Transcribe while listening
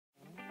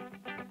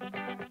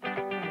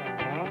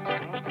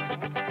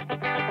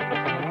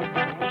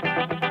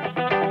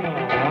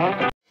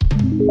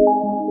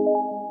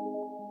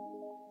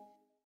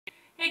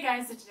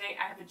guys, so today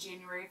I have a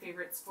January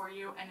favorites for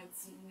you, and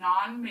it's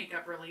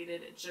non-makeup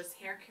related. It's just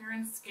hair care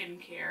and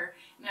skincare,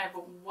 and I have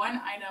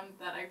one item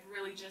that I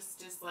really just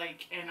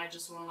dislike, and I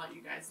just want to let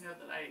you guys know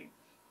that I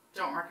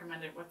don't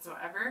recommend it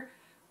whatsoever.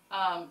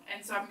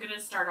 And so I'm going to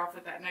start off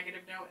with that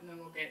negative note, and then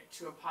we'll get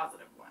to a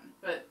positive one.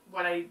 But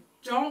what I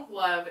don't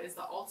love is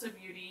the Ulta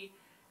Beauty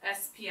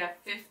SPF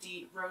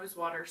 50 Rose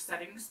Water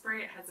Setting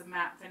Spray. It has a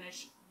matte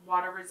finish,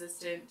 water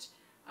resistant,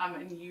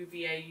 and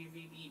UVA,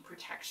 UVB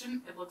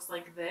protection. It looks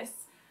like this.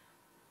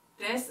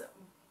 This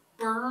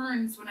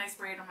burns when I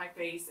spray it on my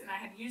face, and I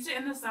had used it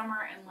in the summer,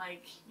 and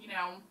like, you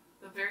know,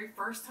 the very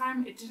first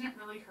time it didn't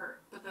really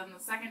hurt, but then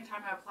the second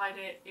time I applied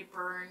it, it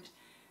burned.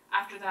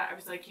 After that, I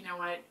was like, you know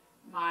what,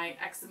 my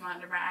eczema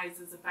under my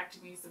eyes is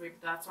affecting me, so maybe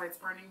that's why it's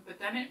burning. But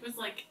then it was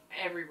like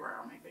everywhere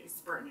on my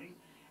face burning.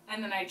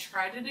 And then I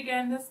tried it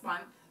again this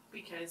month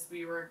because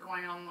we were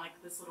going on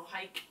like this little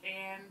hike,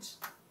 and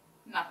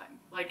nothing.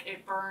 Like,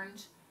 it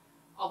burned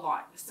a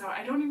lot. So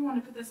I don't even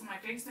want to put this on my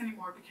face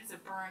anymore because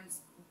it burns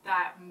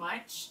that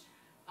much.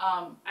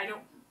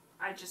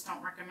 I just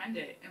don't recommend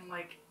it. And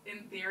like,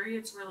 in theory,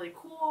 it's really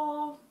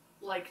cool,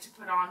 like, to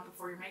put on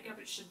before your makeup.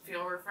 It should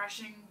feel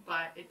refreshing,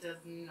 but it does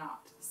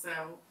not. So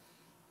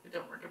I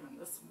don't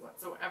recommend this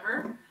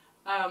whatsoever.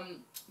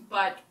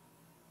 But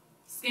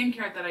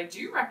skincare that I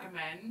do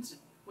recommend,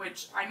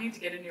 which I need to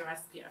get a new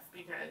SPF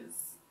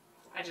because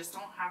I just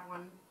don't have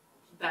one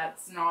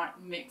that's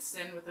not mixed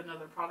in with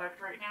another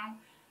product right now.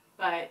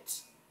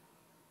 But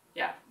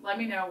yeah, let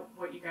me know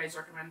what you guys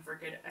recommend for a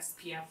good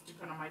SPF to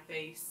put on my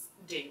face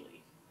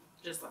daily.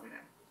 Just let me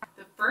know.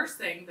 The first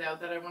thing, though,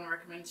 that I want to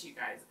recommend to you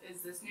guys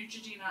is this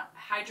NEUTROGENA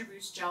Hydra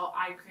Boost Gel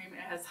Eye Cream.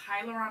 It has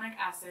hyaluronic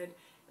acid.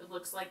 It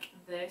looks like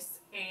this,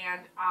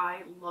 and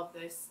I love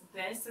this.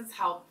 This has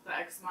helped the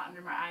eczema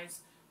under my eyes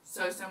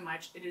so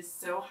much. It is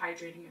so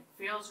hydrating. It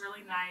feels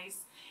really nice.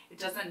 It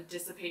doesn't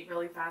dissipate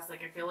really fast.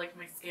 Like, I feel like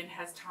my skin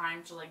has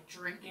time to like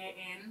drink it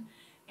in,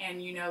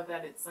 and you know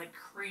that it's like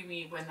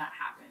creamy when that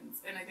happens.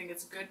 And I think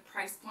it's a good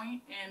price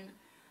point. And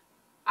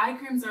eye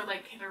creams are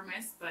like hit or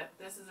miss, but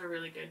this is a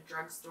really good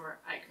drugstore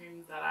eye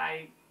cream that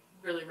I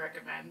really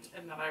recommend,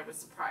 and that I was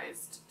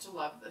surprised to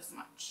love this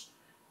much.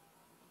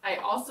 I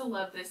also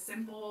love this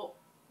Simple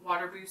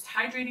Water Boost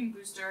Hydrating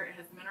Booster. It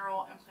has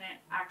mineral and plant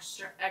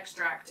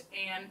extract,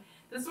 and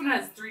this one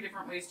has 3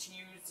 different ways to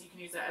use. You can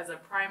use it as a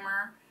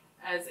primer,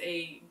 as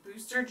a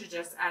booster to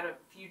just add a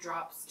few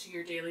drops to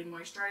your daily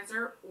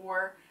moisturizer,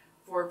 or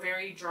for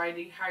very dry,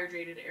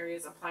 dehydrated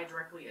areas, apply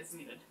directly as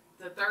needed.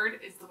 The third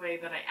is the way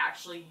that I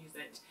actually use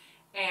it,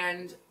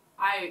 and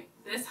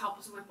this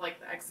helps with like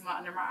the eczema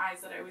under my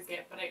eyes that I always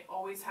get, but I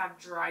always have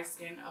dry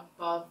skin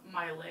above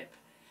my lip,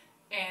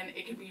 and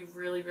it can be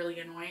really, really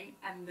annoying.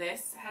 And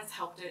this has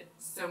helped it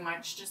so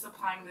much. Just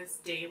applying this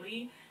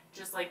daily,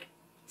 just like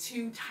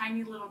 2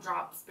 tiny little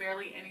drops,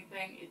 barely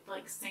anything. It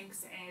like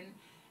sinks in,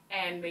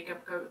 and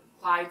makeup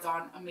glides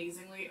on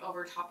amazingly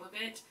over top of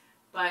it.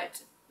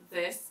 But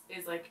this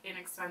is like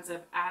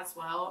inexpensive as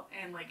well,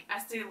 and like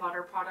Estee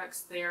Lauder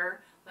products,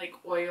 their like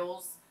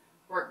oils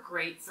work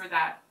great for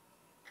that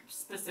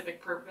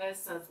specific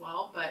purpose as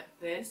well. But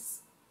this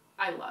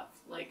I love,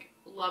 like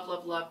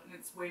love, and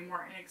it's way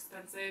more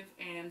inexpensive,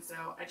 and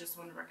so I just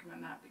want to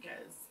recommend that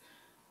because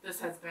this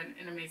has been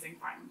an amazing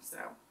find. So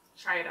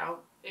try it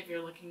out if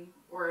you're looking,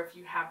 or if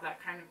you have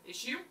that kind of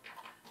issue.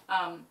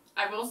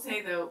 I will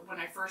say though, when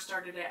I first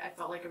started it, I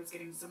felt like I was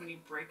getting so many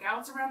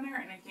breakouts around there,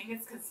 and I think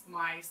it's because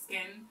my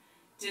skin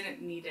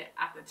didn't need it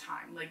at the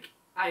time. Like,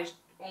 I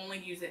only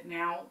use it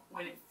now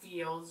when it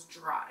feels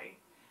dry,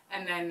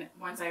 and then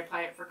once I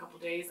apply it for a couple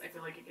days, I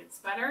feel like it gets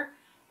better.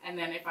 And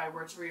then if I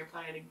were to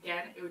reapply it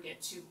again, it would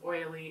get too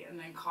oily and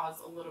then cause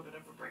a little bit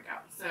of a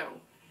breakout. So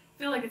I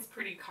feel like it's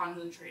pretty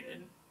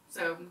concentrated.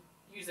 So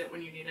use it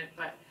when you need it,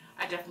 but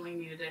I definitely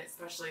needed it,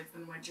 especially it's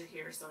been winter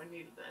here, so I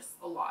needed this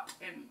a lot,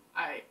 and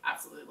I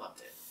absolutely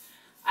loved it.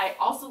 I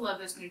also love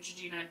this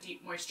Neutrogena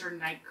Deep Moisture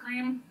Night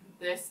Cream.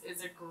 This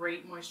is a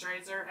great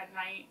moisturizer at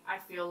night. I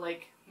feel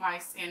like my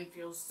skin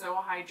feels so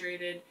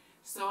hydrated,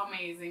 so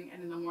amazing,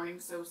 and in the morning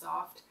so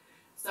soft.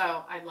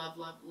 So I love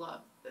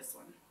this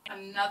one.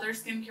 Another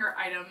skincare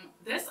item,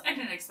 this I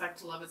didn't expect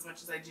to love as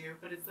much as I do,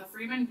 but it's the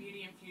Freeman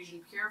Beauty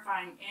Infusion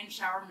Purifying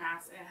In-Shower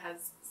Mask. It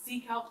has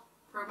sea kelp,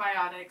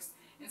 probiotics,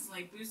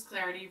 instantly boosts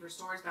clarity,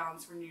 restores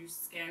balance for new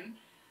skin.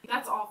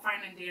 That's all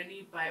fine and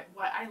dandy, but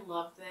what I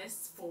love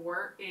this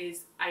for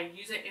is I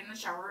use it in the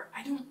shower.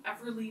 I don't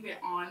ever leave it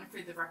on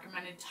for the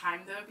recommended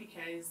time though,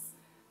 because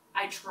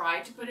I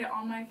try to put it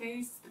on my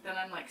face, but then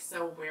I'm like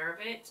so aware of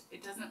it.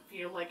 It doesn't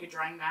feel like a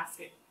drying mask.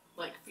 It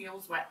like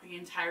feels wet the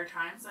entire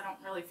time, so I don't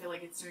really feel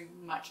like it's doing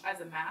much as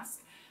a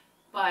mask.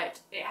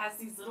 But it has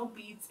these little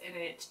beads in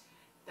it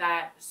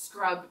that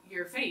scrub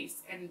your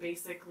face and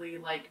basically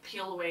like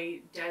peel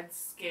away dead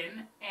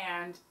skin,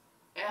 and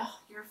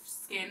your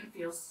skin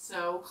feels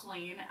so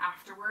clean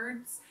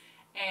afterwards,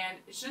 and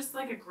it's just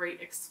like a great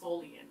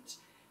exfoliant,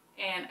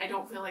 and I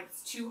don't feel like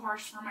it's too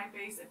harsh for my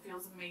face. It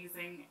feels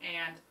amazing,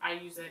 and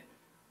I use it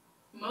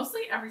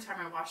mostly every time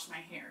I wash my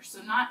hair.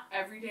 So not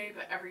every day,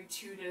 but every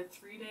 2 to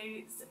 3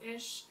 days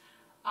ish.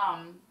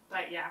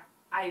 But yeah,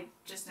 I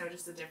just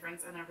noticed a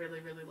difference and I really,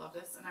 really love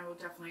this, and I will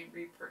definitely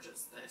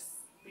repurchase this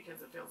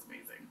because it feels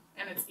amazing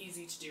and it's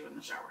easy to do in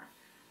the shower.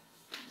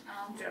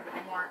 Do you have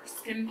any more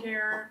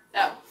skincare?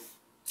 Oh,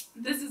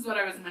 this is what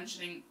I was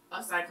mentioning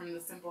aside from the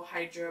simple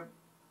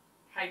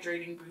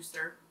hydrating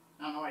booster.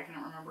 I don't know why I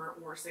couldn't remember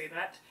or say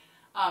that.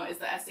 Is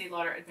the Estee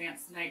Lauder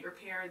Advanced Night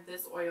Repair.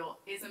 This oil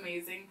is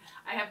amazing.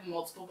 I have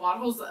multiple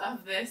bottles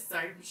of this, so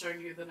I'm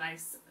showing you the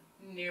nice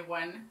new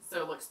one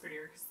so it looks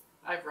prettier because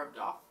I've rubbed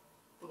off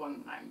the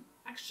one that I'm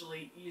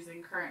actually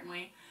using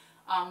currently.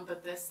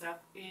 But this stuff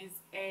is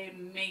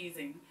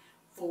amazing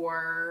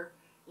for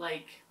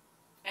like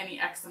any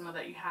eczema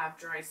that you have,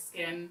 dry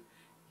skin.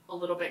 A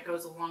little bit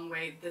goes a long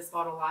way. This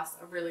bottle lasts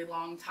a really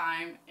long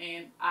time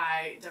and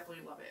I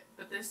definitely love it.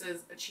 But this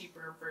is a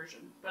cheaper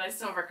version, but I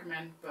still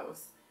recommend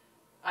both.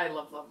 I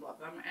love, love, love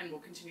them and will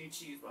continue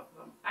to use both of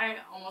them. I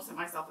almost hit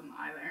myself in the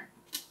eye there.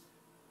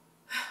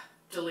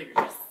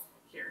 Delirious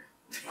here.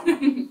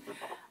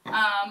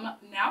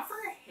 Now for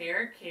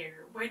hair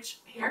care, which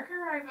hair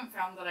care I haven't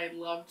found that I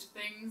loved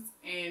things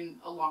in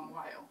a long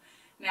while.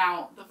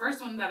 Now, the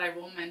first one that I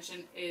will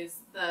mention is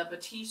the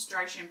Batiste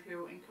Dry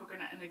Shampoo in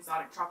Coconut and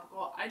Exotic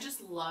Tropical. I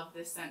just love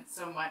this scent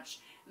so much,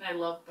 and I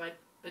love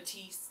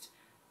Batiste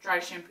Dry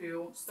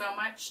Shampoo so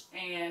much,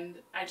 and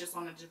I just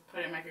wanted to put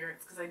it in my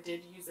favorites because I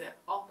did use it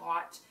a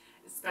lot,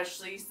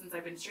 especially since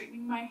I've been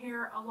straightening my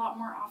hair a lot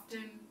more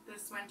often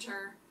this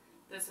winter.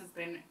 This has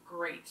been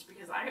great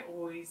because I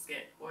always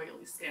get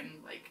oily skin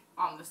like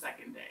on the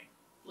second day.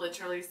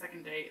 Literally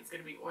second day, it's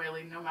going to be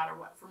oily no matter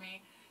what for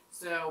me.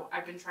 So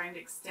I've been trying to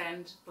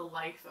extend the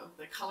life of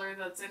the color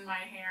that's in my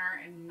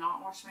hair and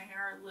not wash my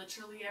hair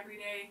literally every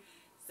day.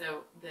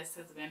 So this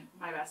has been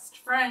my best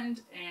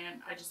friend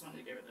and I just wanted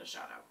to give it a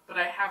shout out. But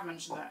I have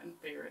mentioned that in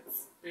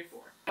favorites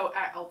before. So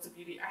at Ulta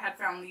Beauty, I had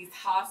found these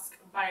HASK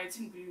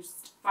Biotin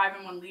Boost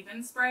 5-in-1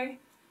 leave-in spray.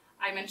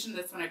 I mentioned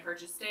this when I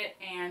purchased it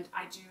and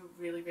I do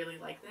really, really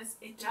like this.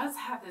 It does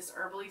have this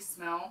herbally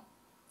smell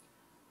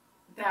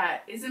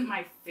that isn't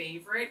my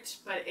favorite,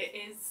 but it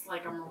is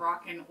like a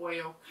Moroccan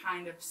oil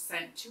kind of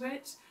scent to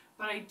it.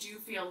 But I do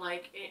feel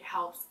like it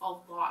helps a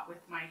lot with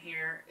my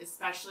hair,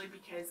 especially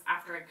because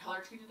after I color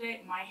treated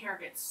it, my hair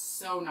gets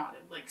so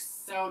knotted, like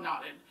so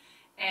knotted.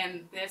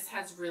 And this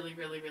has really,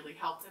 really, really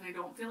helped. And I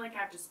don't feel like I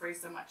have to spray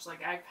so much. Like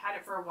I've had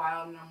it for a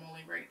while and I'm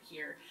only right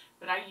here.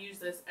 But I use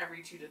this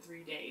every 2 to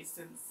 3 days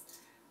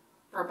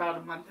for about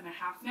a month and a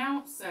half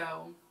now.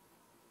 So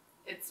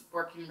it's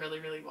working really,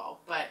 really well.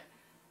 But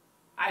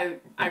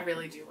I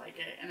really do like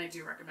it, and I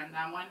do recommend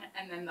that one.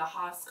 And then the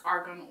HASK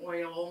Argan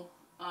Oil,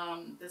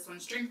 this one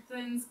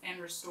strengthens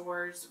and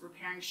restores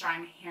repairing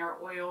shine hair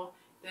oil.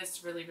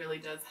 This really, really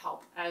does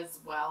help as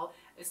well,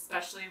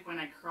 especially when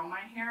I curl my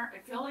hair.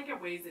 I feel like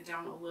it weighs it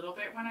down a little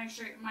bit when I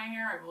straighten my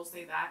hair, I will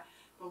say that.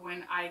 But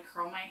when I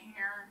curl my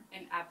hair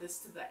and add this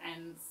to the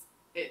ends,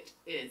 it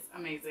is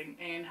amazing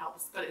and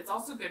helps. But it's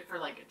also good for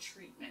like a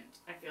treatment,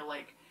 I feel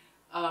like.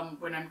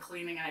 When I'm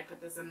cleaning and I put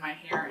this in my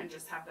hair and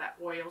just have that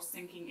oil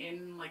sinking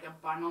in like a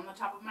bun on the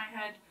top of my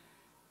head,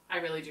 I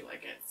really do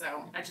like it.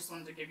 So I just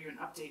wanted to give you an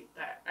update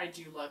that I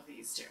do love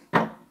these too.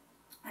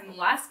 And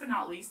last but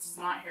not least is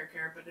not hair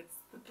care, but it's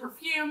the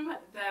perfume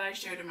that I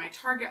showed in my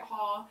Target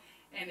haul,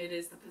 and it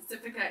is the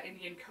Pacifica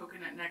Indian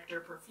Coconut Nectar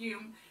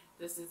perfume.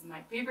 This is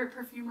my favorite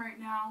perfume right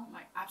now,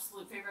 my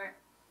absolute favorite.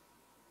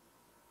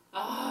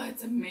 Oh,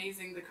 it's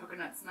amazing, the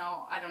coconut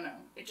smell. I don't know.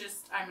 It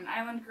just, I'm an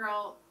island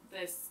girl.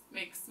 This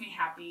makes me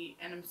happy,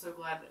 and I'm so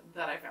glad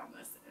that I found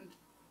this. And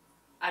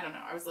I don't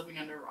know, I was living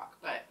under a rock,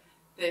 but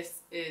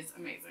this is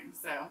amazing.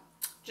 So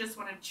just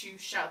wanted to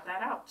shout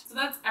that out. So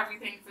that's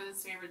everything for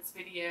this favorites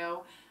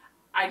video.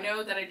 I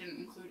know that I didn't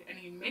include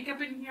any makeup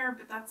in here,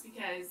 but that's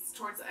because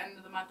towards the end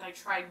of the month I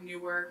tried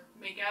newer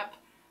makeup,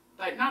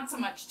 but not so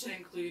much to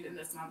include in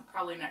this month,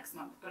 probably next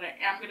month. But I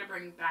am going to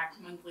bring back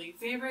monthly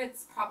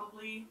favorites,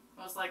 probably,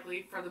 most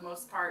likely, for the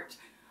most part.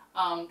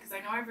 Because I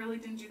know I really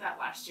didn't do that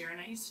last year, and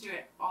I used to do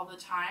it all the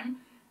time,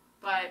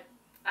 but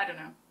I don't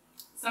know.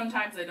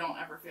 Sometimes I don't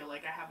ever feel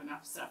like I have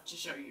enough stuff to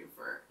show you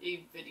for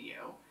a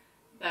video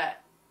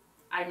that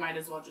I might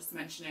as well just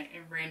mention it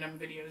in random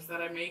videos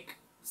that I make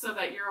so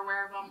that you're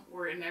aware of them,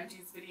 or in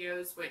empties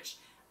videos, which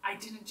I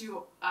didn't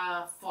do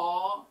a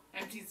fall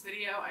empties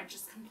video. I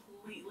just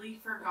completely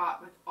forgot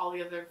with all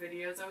the other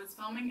videos I was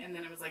filming, and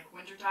then it was like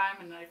winter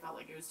time and I felt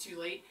like it was too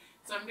late.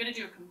 So I'm going to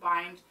do a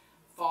combined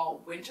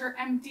fall winter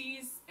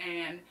empties,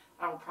 and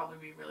that will probably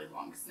be really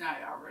long because now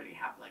I already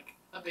have like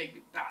a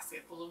big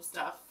basket full of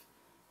stuff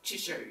to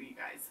show you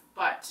guys,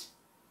 but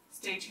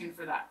stay tuned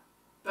for that.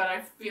 But I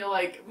feel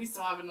like we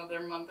still have another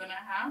month and a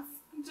half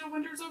until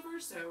winter's over,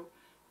 so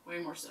way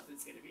more stuff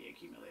is going to be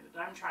accumulated.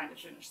 I'm trying to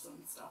finish some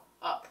stuff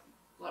up,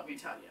 let me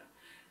tell you.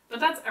 But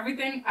that's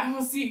everything. I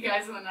will see you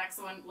guys in the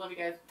next one. Love you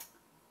guys.